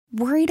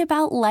Worried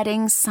about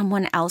letting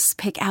someone else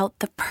pick out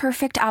the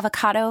perfect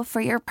avocado for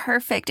your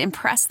perfect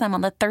impress them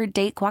on the third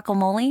date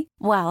guacamole?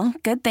 Well,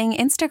 good thing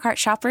Instacart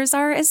shoppers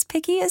are as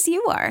picky as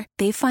you are.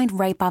 They find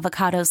ripe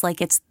avocados like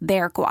it's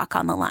their guac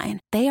on the line.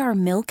 They are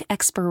milk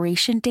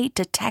expiration date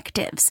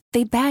detectives.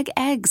 They bag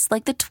eggs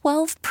like the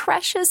 12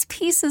 precious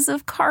pieces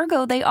of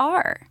cargo they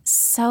are.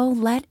 So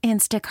let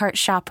Instacart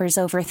shoppers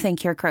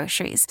overthink your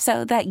groceries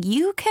so that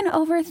you can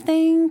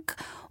overthink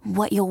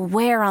what you'll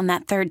wear on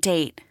that third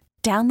date.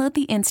 Download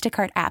the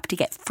Instacart app to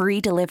get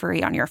free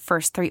delivery on your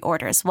first 3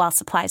 orders while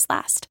supplies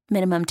last.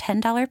 Minimum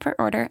 $10 per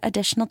order.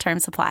 Additional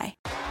terms apply.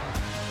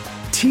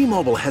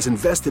 T-Mobile has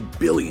invested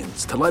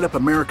billions to light up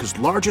America's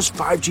largest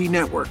 5G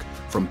network,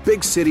 from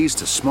big cities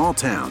to small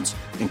towns,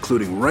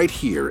 including right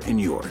here in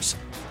yours.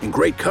 And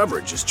great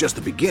coverage is just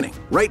the beginning.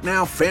 Right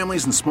now,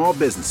 families and small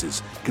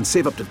businesses can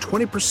save up to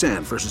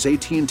 20% versus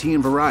AT&T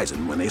and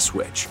Verizon when they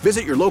switch.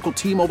 Visit your local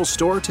T-Mobile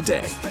store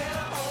today.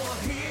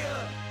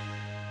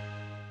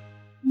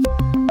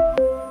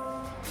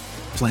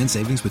 Plan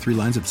savings with 3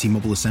 lines of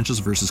T-Mobile Essentials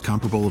versus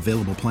comparable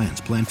available plans.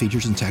 Plan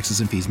features and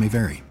taxes and fees may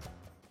vary.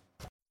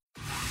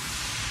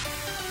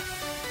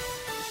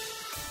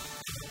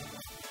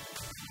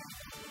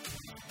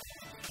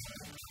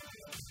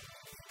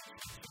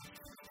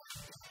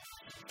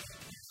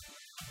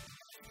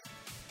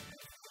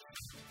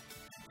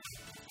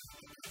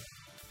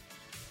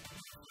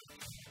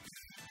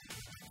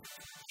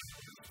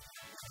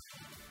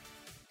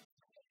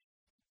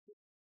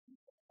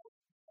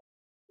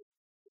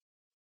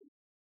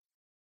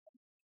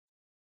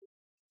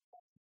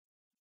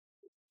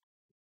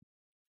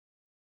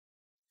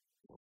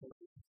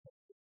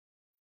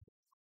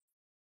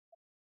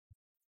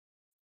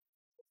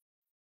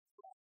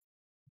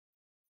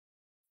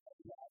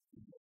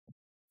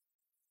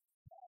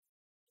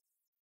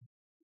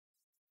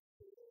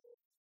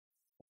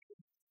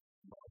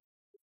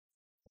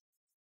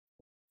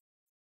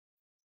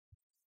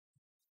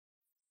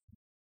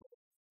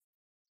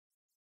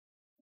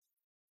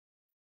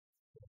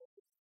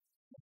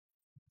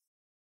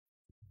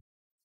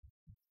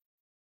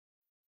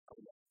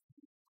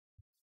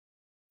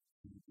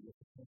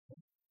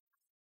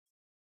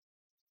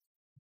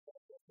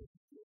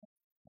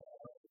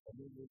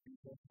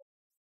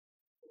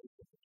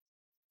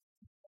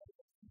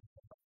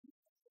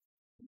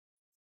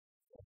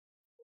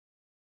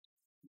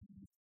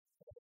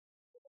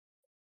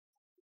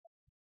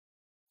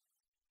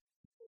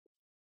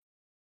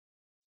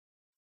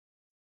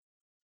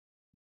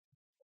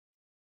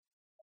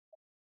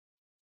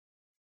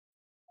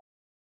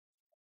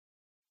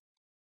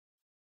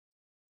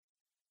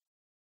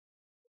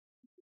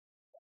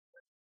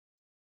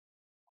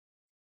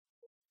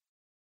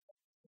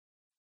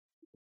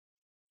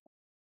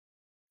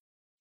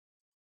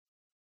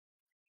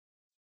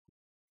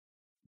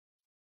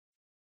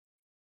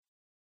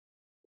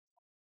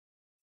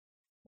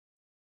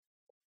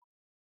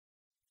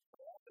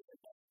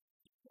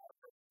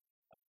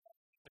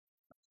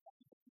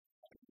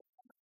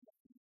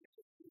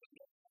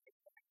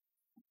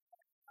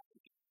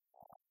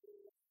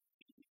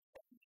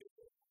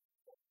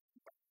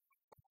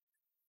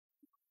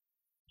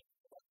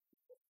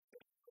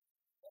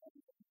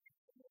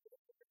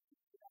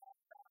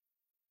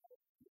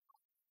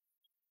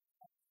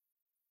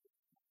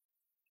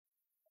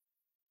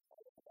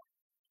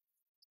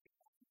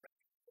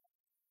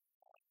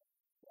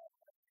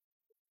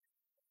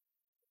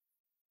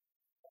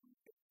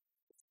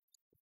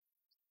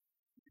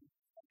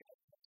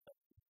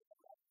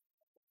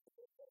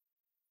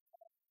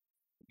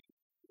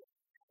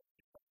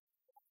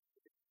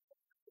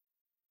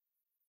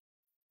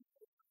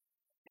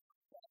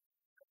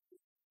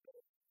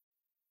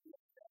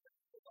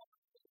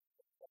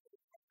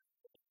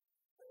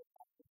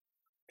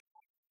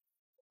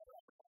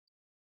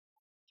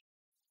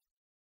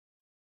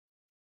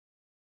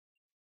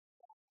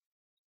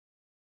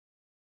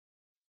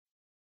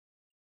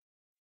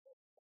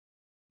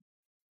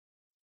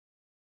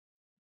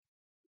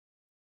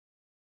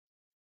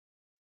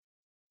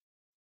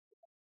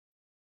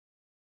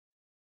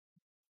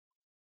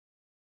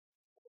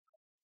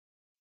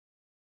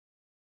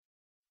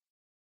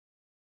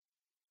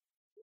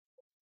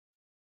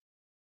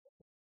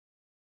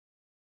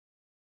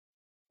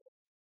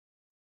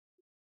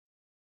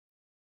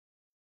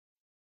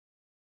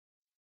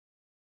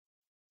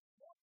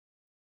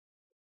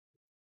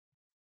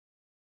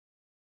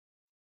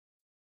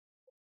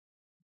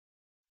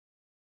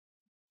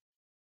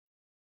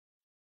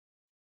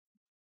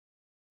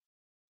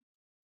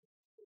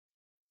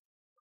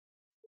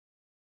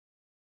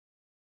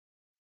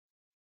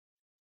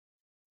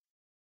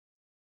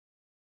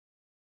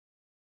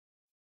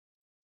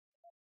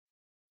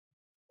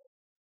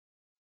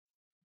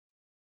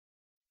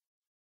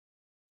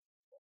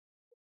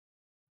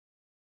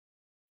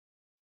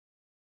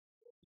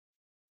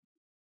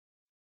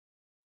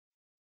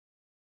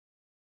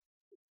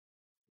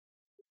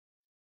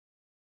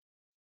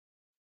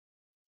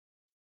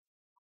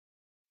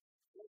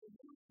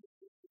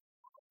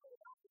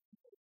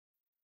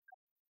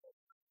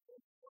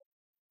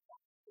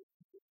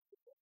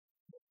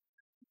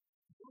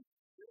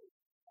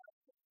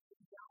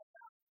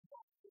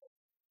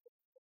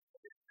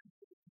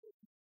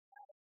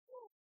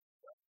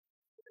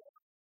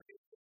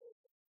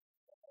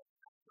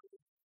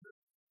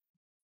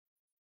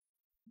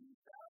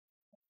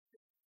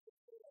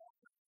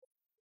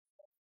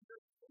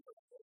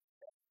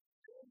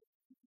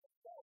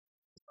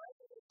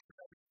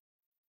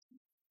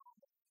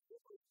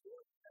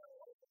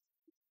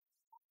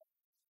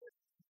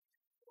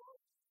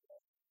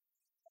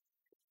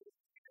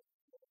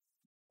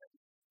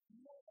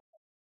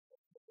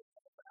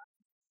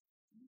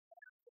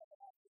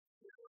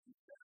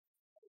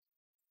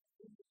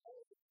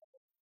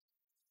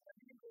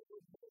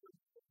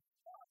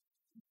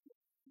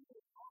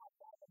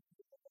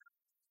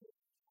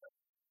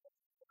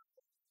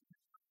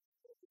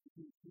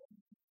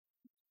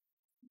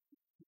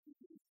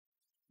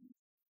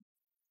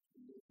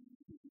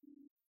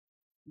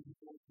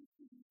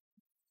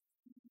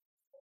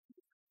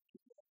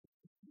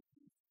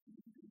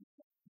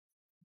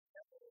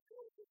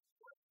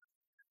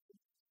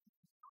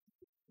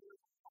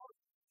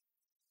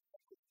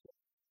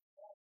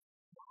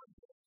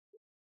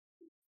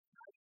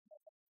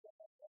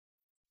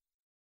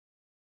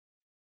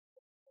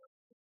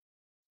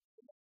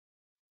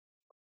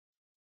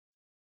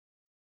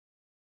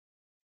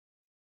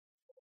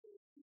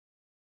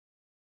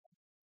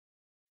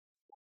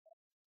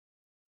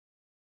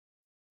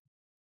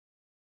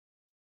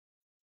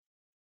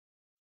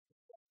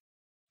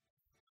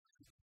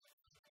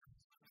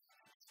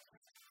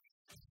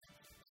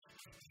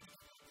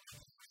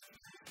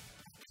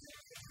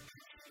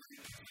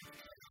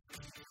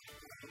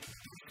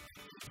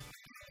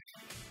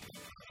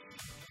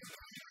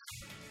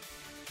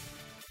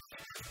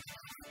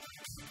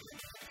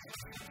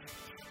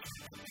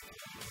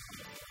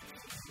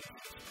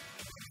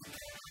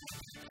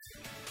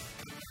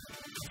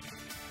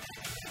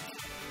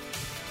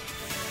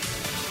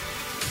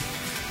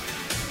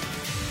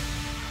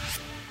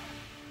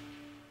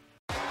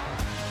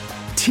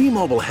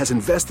 T-Mobile has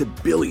invested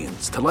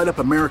billions to light up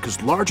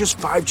America's largest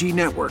 5G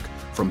network,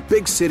 from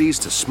big cities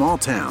to small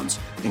towns,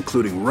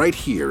 including right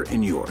here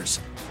in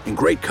yours. And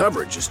great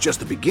coverage is just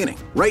the beginning.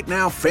 Right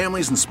now,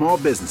 families and small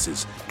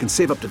businesses can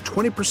save up to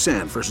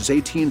 20% versus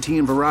AT&T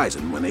and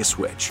Verizon when they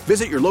switch.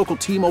 Visit your local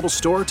T-Mobile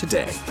store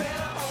today.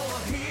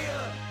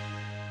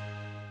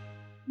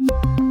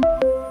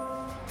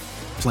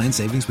 Plan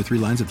savings with 3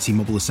 lines of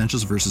T-Mobile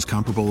Essentials versus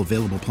comparable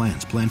available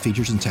plans. Plan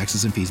features and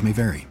taxes and fees may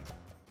vary.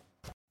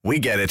 We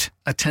get it.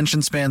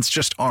 Attention spans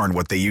just aren't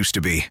what they used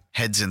to be.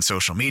 Heads in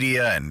social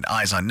media and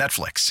eyes on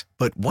Netflix.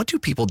 But what do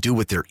people do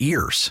with their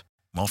ears?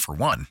 Well, for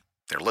one,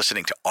 they're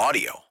listening to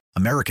audio.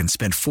 Americans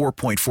spend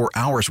 4.4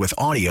 hours with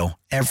audio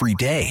every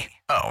day.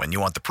 Oh, and you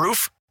want the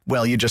proof?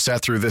 Well, you just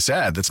sat through this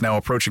ad that's now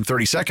approaching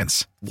 30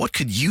 seconds. What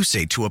could you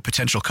say to a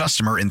potential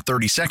customer in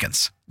 30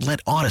 seconds? Let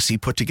Odyssey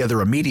put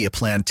together a media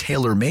plan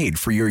tailor-made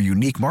for your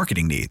unique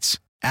marketing needs.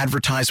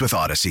 Advertise with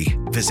Odyssey.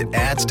 Visit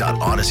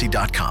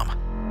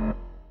ads.odyssey.com.